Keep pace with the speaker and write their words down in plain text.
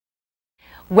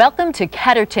Welcome to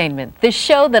Cat-Ertainment, the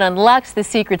show that unlocks the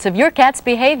secrets of your cat's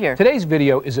behavior. Today's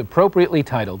video is appropriately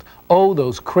titled, Oh,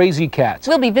 Those Crazy Cats.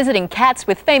 We'll be visiting cats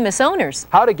with famous owners.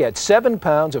 How to get 7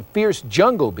 pounds of fierce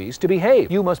jungle beast to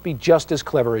behave. You must be just as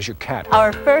clever as your cat.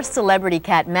 Our first celebrity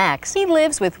cat, Max. He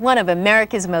lives with one of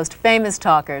America's most famous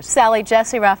talkers, Sally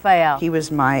Jesse Raphael. He was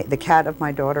the cat of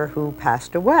my daughter who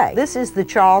passed away. This is the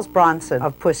Charles Bronson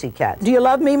of pussycats. Do you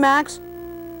love me, Max?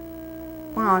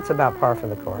 Well, it's about par for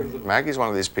the course. Maggie's one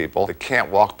of these people that can't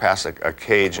walk past a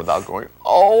cage without going,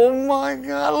 oh my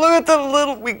God, look at the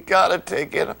little, we gotta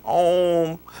take it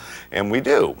home. And we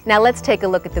do. Now let's take a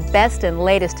look at the best and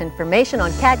latest information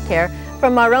on cat care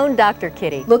from our own Dr.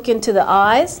 Kitty. Look into the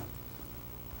eyes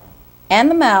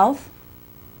and the mouth.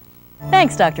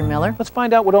 Thanks, Dr. Miller. Let's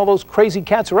find out what all those crazy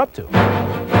cats are up to.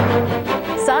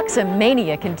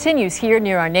 Soxomania continues here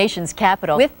near our nation's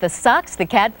capital with the Sox the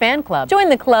Cat fan club. Join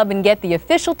the club and get the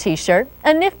official t-shirt,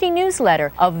 a nifty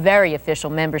newsletter, a very official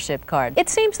membership card. It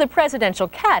seems the presidential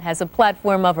cat has a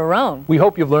platform of her own. We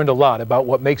hope you've learned a lot about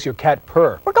what makes your cat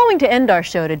purr. We're going to end our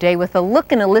show today with a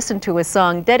look and a listen to a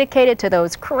song dedicated to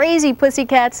those crazy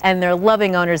pussycats and their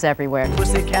loving owners everywhere.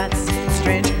 Pussycats,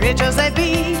 strange creatures they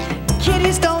be.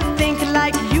 Kitties don't think